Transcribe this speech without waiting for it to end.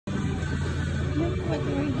what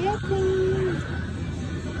we're getting.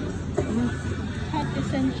 Cat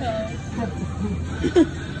essentials.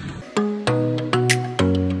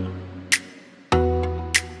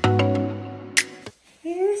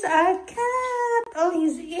 Here's our cat. Oh,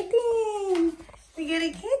 he's eating. We got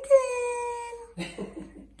a kitten.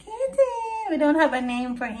 Kitten. We don't have a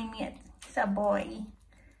name for him yet. He's a boy.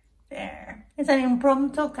 There. It's an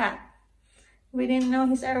impromptu cat. We didn't know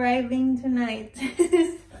he's arriving tonight.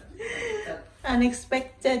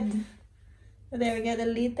 Unexpected. So there, we got a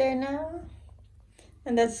litter now.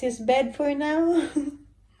 And that's his bed for now.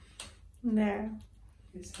 There.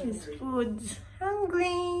 His food's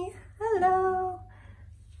hungry. Hello.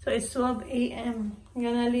 So it's 12 a.m. I'm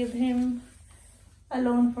gonna leave him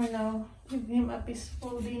alone for now. Give him a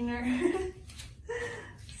peaceful dinner.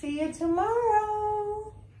 See you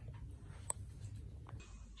tomorrow.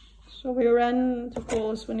 So we ran to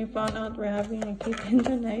Kohl's when we found out we're having a kitten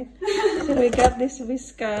tonight. So we got this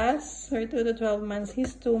Whiskas for 2 to 12 months.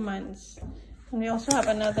 He's 2 months. And we also have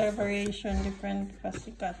another variation, different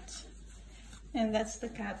pussycat. And that's the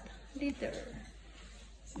cat litter.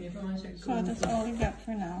 So that's all we got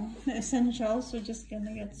for now. The essentials, we're just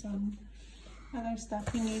gonna get some other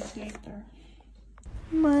stuff he needs later.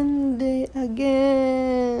 Monday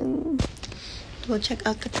again. Go check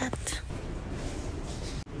out the cat.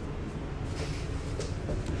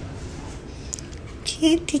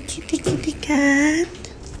 Kitty, kitty, kitty cat.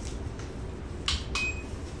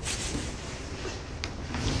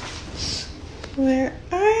 Where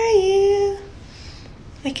are you?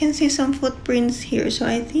 I can see some footprints here, so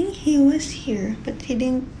I think he was here, but he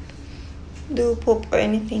didn't do poop or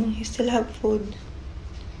anything. He still have food.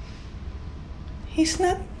 He's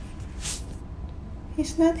not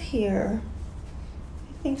here.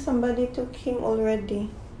 I think somebody took him already.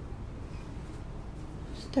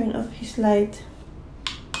 Let's turn off his light.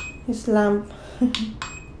 His lamp.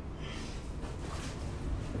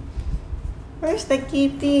 Where's the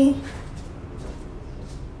kitty?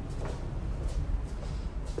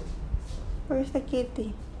 Where's the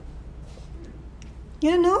kitty?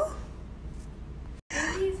 You don't know?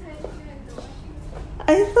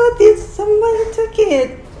 I thought it's somebody took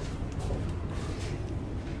it.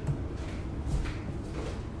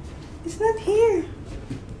 It's not here.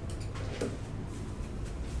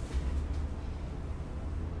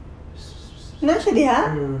 Nasa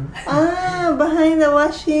diha? Ah, behind the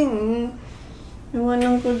washing.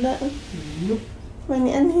 Iwanang ko da.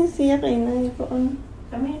 Manian siya kay na ko.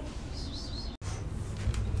 Kami.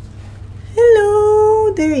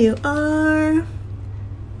 Hello, there you are.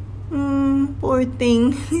 Poor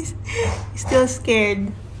thing. He's still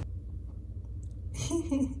scared.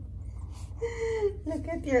 Look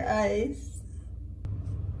at your eyes.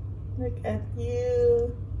 Look at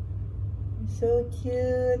you. You're so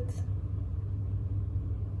cute.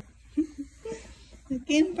 He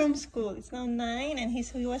came from school. It's now 9 and he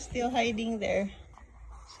was still hiding there.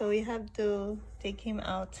 So we have to take him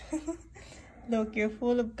out. Look, you're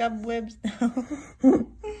full of cobwebs now.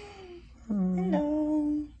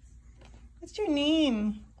 Hello. What's your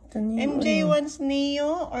name? MJ wants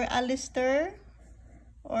Neo or Alistair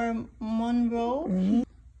or Monroe.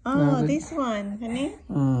 Oh, this one, honey.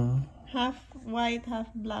 Half white, half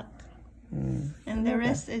black. And the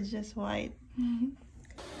rest is just white.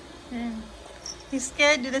 Yeah. He's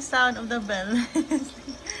scared to the sound of the bell.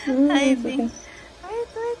 Hiding. Wait.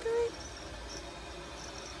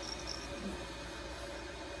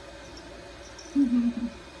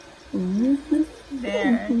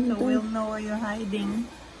 There, so we'll know where you're hiding.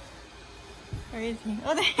 Where is he?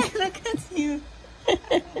 Oh, there, look at you.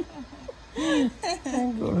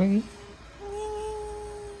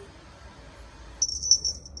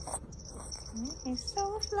 He's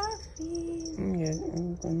so fluffy.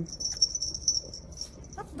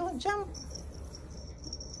 Up, don't jump.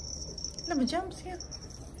 Let me jump here.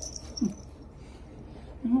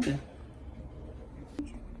 Okay.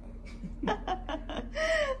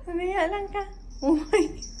 Naniya lang ka. Oh my.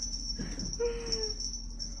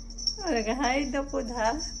 Oh, nag-hide na po,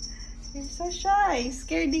 ha? You're so shy.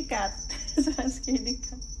 Scaredy cat. Scaredy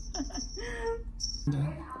cat.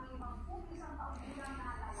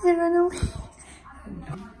 Run away.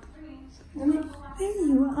 There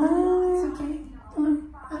you are. It's okay. Come on.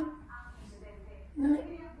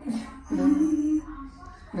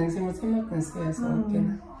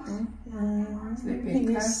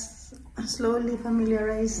 He's slowly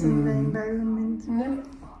familiarizing the environment.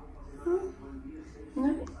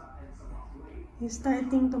 He's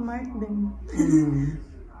starting to mark them.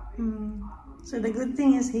 So the good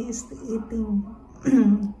thing is he is eating.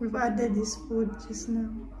 We've added his food just now.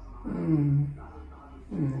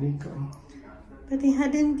 But he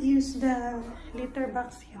hadn't used the litter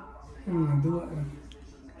box yet.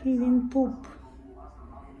 He didn't poop.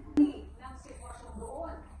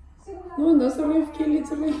 No, that's a life kill,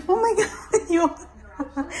 it's a life. Oh my god, you.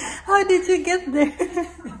 How did you get there?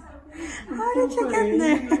 How did you get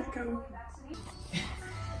there?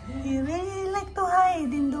 You really like to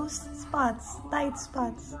hide in those spots, tight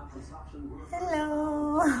spots.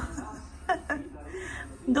 Hello.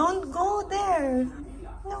 Don't go there.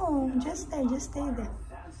 No, just there, just stay there.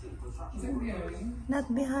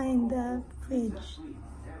 Not behind the fridge.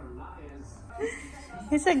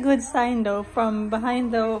 It's a good sign though. From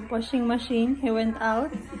behind the washing machine, he went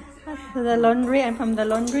out to the laundry, and from the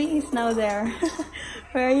laundry, he's now there.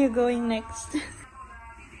 Where are you going next?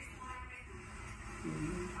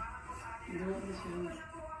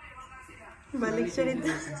 Balik siya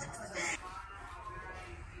dito.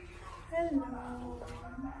 Hello.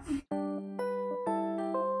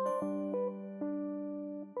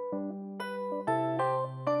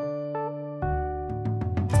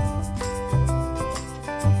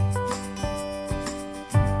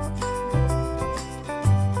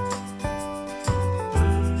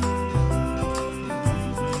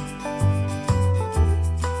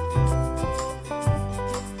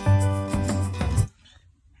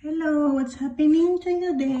 What's happening to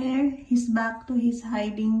you there? He's back to his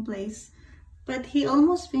hiding place, but he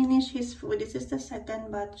almost finished his food. This is the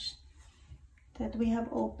second batch that we have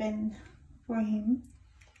opened for him.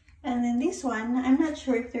 And then this one, I'm not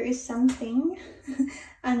sure if there is something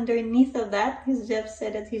underneath of that. His Jeff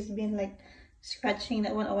said that he's been like scratching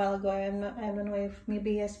that one a while ago. I don't know if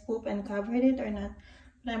maybe he has poop and covered it or not,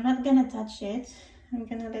 but I'm not gonna touch it. I'm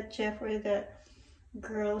gonna let Jeff or the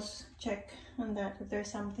girls check on that if there's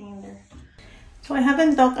something in there. So I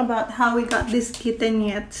haven't talked about how we got this kitten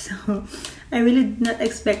yet, so I really did not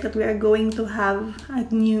expect that we are going to have a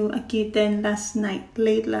kitten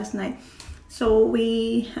late last night. So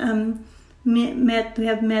we have met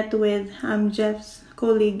with Jeff's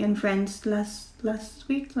colleague and friends last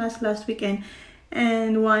weekend,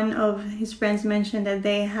 and one of his friends mentioned that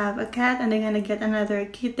they have a cat and they're gonna get another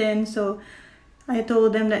kitten. So I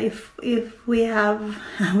told them that if we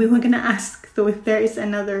were gonna ask so if there is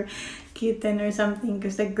another kitten or something,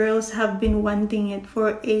 because the girls have been wanting it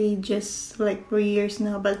for ages, like for years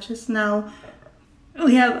now, but just now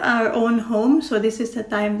we have our own home, so this is the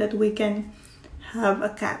time that we can have a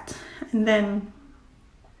cat. And then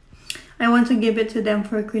I want to give it to them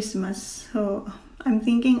for Christmas, so I'm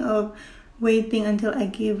thinking of waiting until I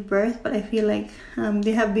give birth, but I feel like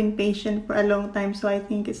they have been patient for a long time, so I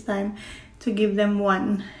think it's time to give them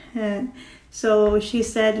one. So she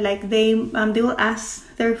said like they will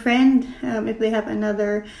ask their friend if they have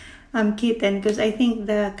another kitten, because I think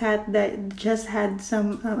the cat that just had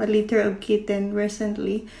a litter of kitten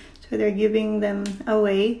recently, so they're giving them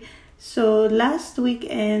away. So last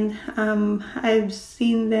weekend we've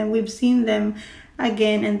seen them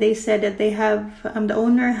again, and they said that they have the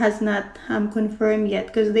owner has not confirmed yet,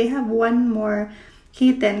 because they have one more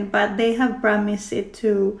kitten, but they have promised it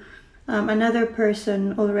to another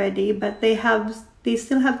person already, but they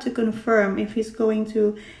still have to confirm if he's going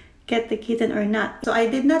to get the kitten or not. So I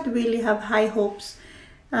did not really have high hopes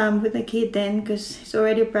with the kitten, because he's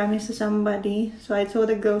already promised to somebody. So I told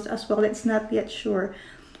the girls as well, it's not yet sure.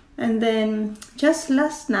 And then just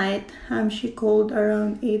last night she called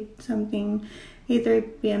around 8:30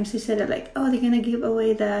 p.m. She said that like, oh, they're gonna give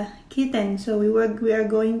away the kitten, so we are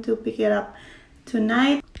going to pick it up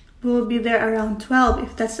tonight. We'll be there around 12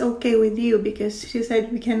 if that's okay with you, because she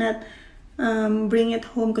said we cannot bring it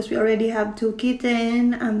home because we already have 2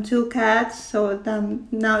 kittens, 2 cats, so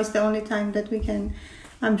now is the only time that we can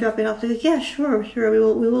drop it off. Like, yeah, sure, we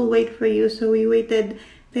will wait for you. So we waited.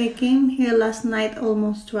 They came here last night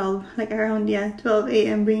almost 12, like around 12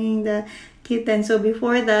 a.m. bringing the kitten. So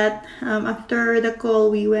before that, after the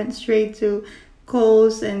call, we went straight to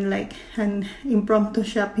Kohl's and like an impromptu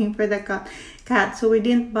shopping for the cat. So we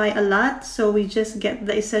didn't buy a lot, so we just get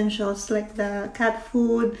the essentials like the cat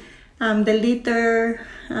food, the litter.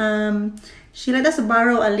 She let us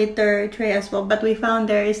borrow a litter tray as well, but we found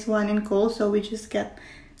there is one in Kohl's, so we just got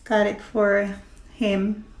it for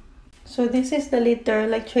him. So this is the litter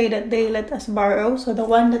like tray that they let us borrow. So the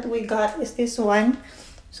one that we got is this one.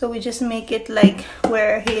 So we just make it like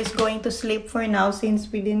where he is going to sleep for now, since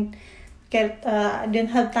we didn't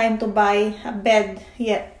have time to buy a bed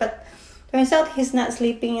yet. But turns out he's not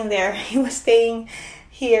sleeping in there. He was staying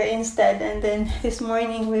here instead. And then this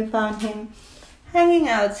morning we found him hanging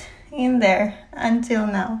out in there until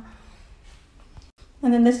now.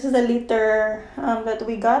 And then this is the litter that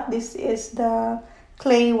we got. This is the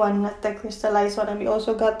clay one, not the crystallized one. And we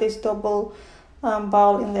also got this double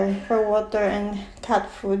bowl in there for water and cat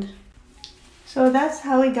food. So that's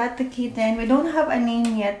how we got the kitten. We don't have a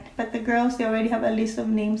name yet, but the girls, they already have a list of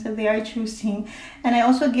names that they are choosing. And I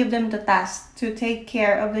also give them the task to take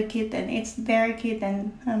care of the kitten. It's their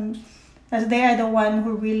kitten, as they are the one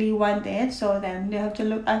who really want it. So then they have to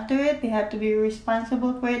look after it, they have to be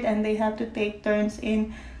responsible for it, and they have to take turns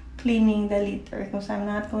in cleaning the litter, because I'm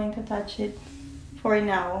not going to touch it for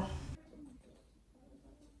now.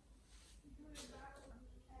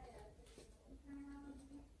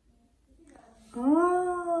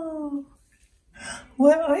 Oh,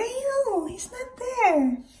 where are you? He's not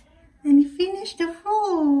there. And he finished the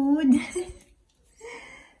food.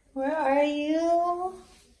 Where are you?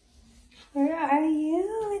 Where are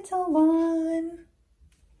you, little one?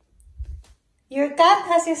 Your cat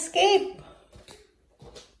has escaped.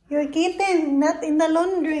 Your kitten, not in the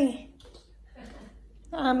laundry.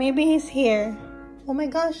 Maybe he's here. Oh my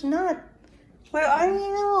gosh, not. Where are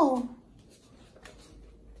you?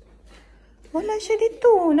 Wala siya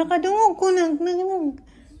dito. Nakadungog ko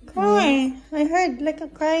cry. I heard like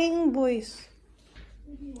a crying voice.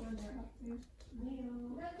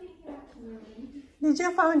 Did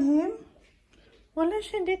you found him? Wala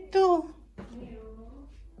siya dito.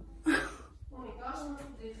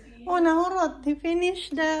 Oh, nahurot. He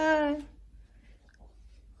finished the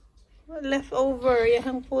leftover.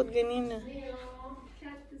 Yung food ganina.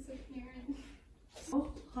 Cat disappearing.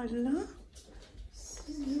 Hala?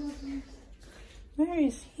 Where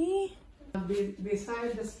is he?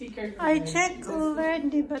 Beside the speaker. I checked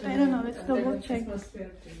already, but I don't know. Let's double check.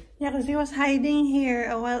 Yeah, because he was hiding here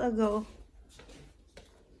a while ago.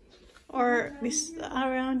 Or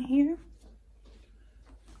around here.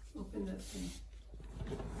 Open that thing.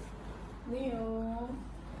 Neo.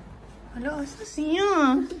 Hello, asa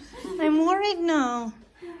siya? I'm worried now.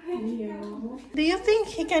 Neo. Do you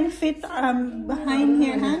think he can fit behind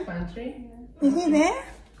here, huh? Pantry? Is he there?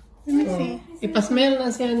 Let me see. Ipasmell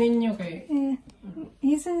na siya ninyo kay.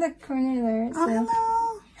 He's in the corner there. Oh,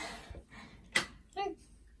 hello.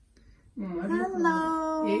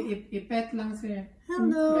 Hello. Ipet lang siya.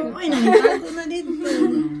 Hello. Uy, nangitago na dito.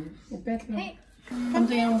 Ipet lang.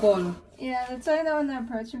 Kamsa yung ball. Yeah, that's why I don't want to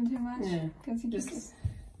approach him too much. Yeah. Because he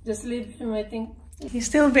Just leave him, I think. He's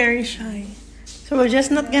still very shy. So we're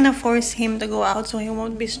just not gonna force him to go out so he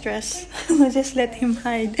won't be stressed. We'll just let him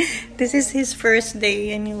hide. This is his first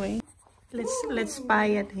day anyway. Let's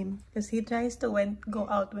spy at him because he tries to go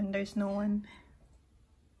out when there's no one.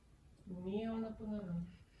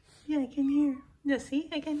 Yeah, I can hear. Just see,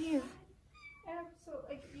 I can hear. so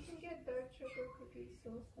like you can get dark chocolate cookies,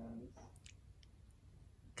 those sounds.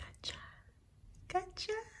 Gotcha.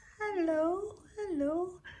 Gotcha. Hello. Hello.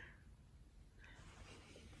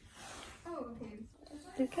 Oh, okay.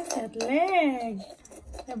 Look at that leg.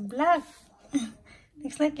 They're black.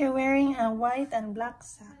 Looks like you're wearing a white and black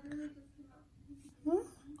sock. Hmm?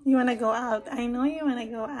 You wanna go out? I know you wanna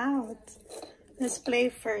go out. Let's play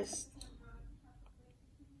first.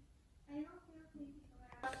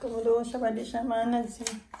 So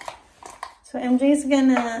MJ's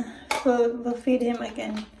gonna we'll feed him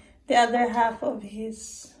again the other half of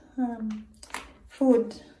his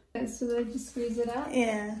food. So they just squeeze it out?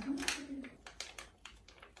 Yeah.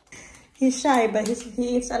 He's shy, but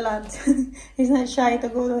he eats a lot. He's not shy to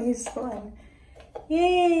go to his one.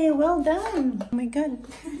 Yay, well done. Oh my god.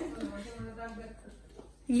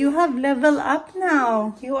 You have leveled up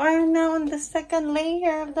now. You are now on the second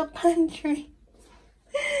layer of the pantry.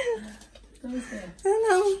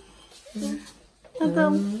 Hello.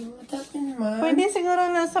 Ito. Pwede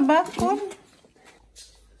siguro nasa bathroom.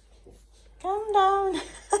 Calm down.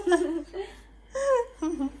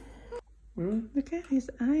 Look at his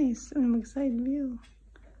eyes. Side view.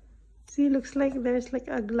 See, looks like there's like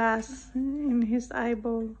a glass in his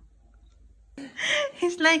eyeball.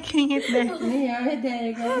 He's liking it there. Yeah, there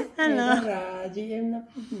you go. Hello. GM na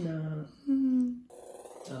po na.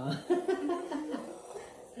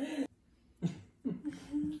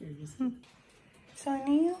 So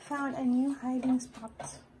Neo found a new hiding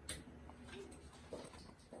spot.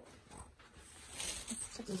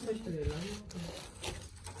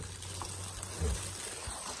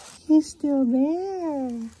 He's still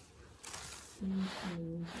there.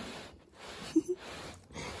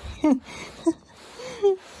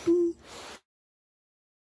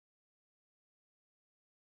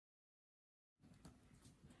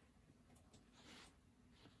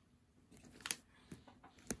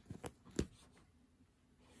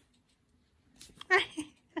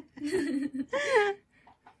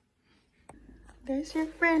 There's your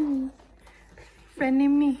friend.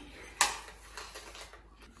 Frenemy.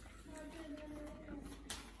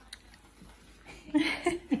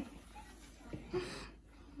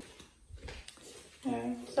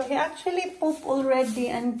 So he actually pooped already,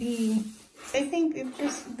 and I think it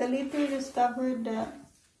just, the litter just covered the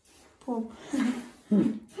poop.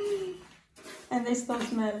 And they still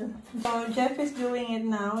smell. So Jeff is doing it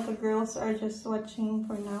now. The girls are just watching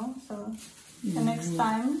for now. So the next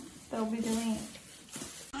time they'll be doing it.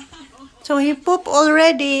 So he pooped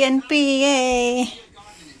already and pee. Yay!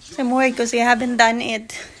 So I'm worried because he haven't done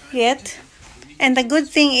it yet. And the good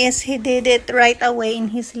thing is he did it right away in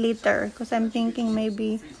his litter. Because I'm thinking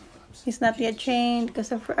maybe he's not yet trained.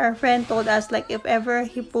 Because our friend told us, like, if ever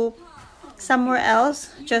he poop somewhere else,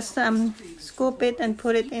 just scoop it and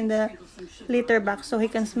put it in the litter box so he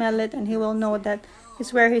can smell it and he will know that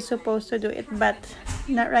it's where he's supposed to do it. But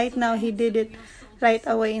not right now. He did it right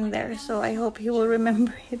away in there. So I hope he will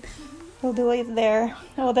remember it. He'll do it there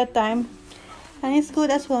all the time. And it's good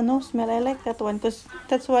as well. No smell. I like that one because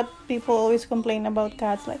that's what people always complain about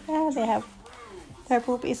cats. Like, they have, their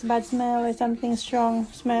poop is bad smell or something strong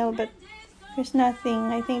smell. But there's nothing.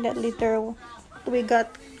 I think that litter we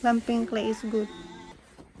got clumping clay is good.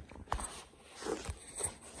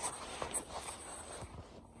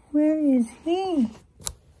 Where is he?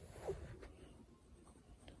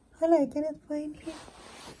 Hello, I cannot find him.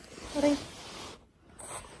 Alright.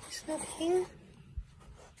 He's not here.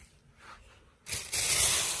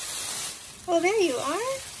 Oh, there you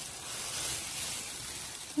are.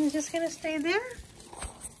 You're just gonna stay there?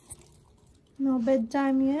 No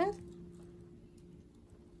bedtime yet?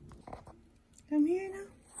 Come here now.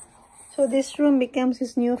 So this room becomes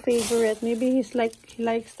his new favorite. Maybe he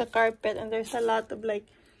likes the carpet and there's a lot of like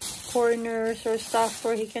corners or stuff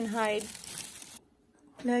where he can hide.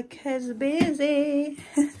 Look, he's busy.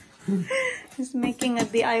 He's making a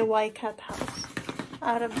DIY cat house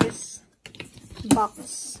out of this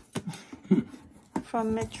box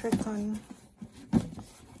from Metricon.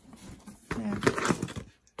 Yeah.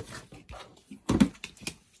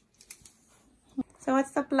 So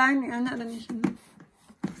what's the plan?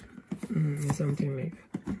 Something like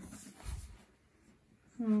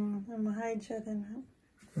hide siya din, ha?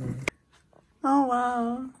 Oh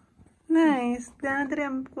wow, nice. Ganadri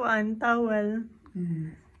kuan towel.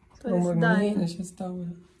 So it's done. It's just towel.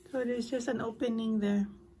 So there's just an opening there.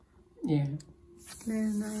 Yeah.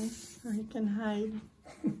 Very nice. So he can hide.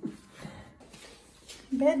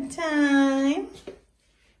 Bedtime.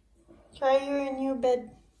 Try your new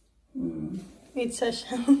bed. Eat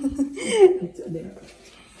Sasha.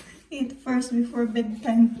 Eat first before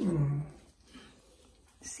bedtime.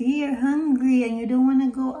 See, you're hungry and you don't want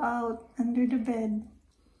to go out under the bed.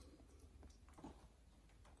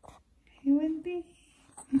 He went in.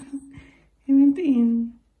 He went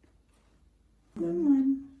in. Come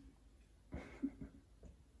on.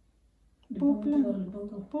 Poop lang.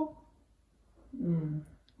 Poop.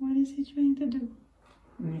 What is he trying to do?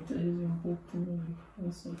 Look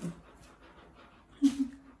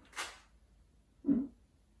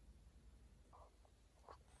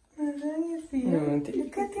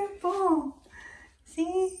at your paw.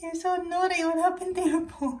 See, you're so naughty. What happened to your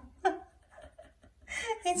paw?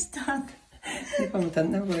 It's stuck. Hindi pa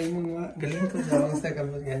matanda ko rin mga galing ko sa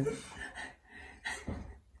kamot yan.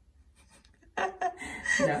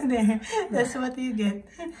 There, that's what you get.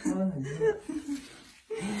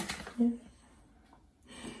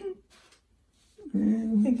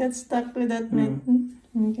 You got stuck with that mitten.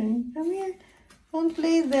 Okay, come here. Don't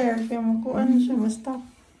play there. Kaya makuha siya, ma-stuck.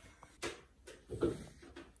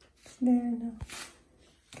 There now.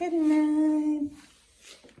 Good night.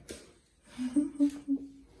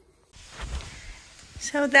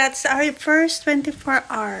 So that's our first 24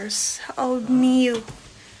 hours of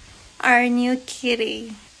our new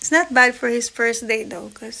kitty. It's not bad for his first day though,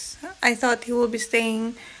 because I thought he will be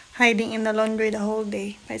staying hiding in the laundry the whole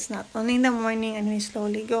day, but it's not. Only in the morning, and we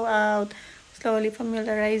slowly go out, slowly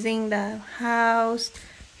familiarizing the house.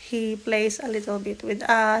 He plays a little bit with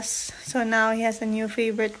us. So now he has a new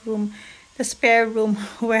favorite room, the spare room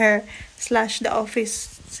where / the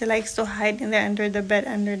office. He likes to hide in there under the bed,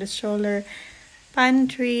 under the stroller,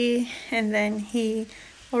 pantry, and then he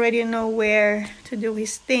already know where to do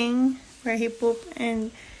his thing, where he poop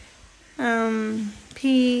and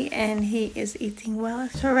pee, and he is eating well.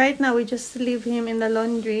 So right now we just leave him in the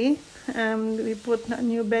laundry. We put a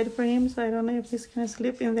new bed for him, so I don't know if he's gonna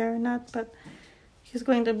sleep in there or not, but he's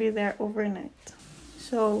going to be there overnight.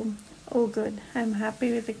 So all good. I'm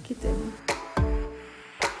happy with the kitten.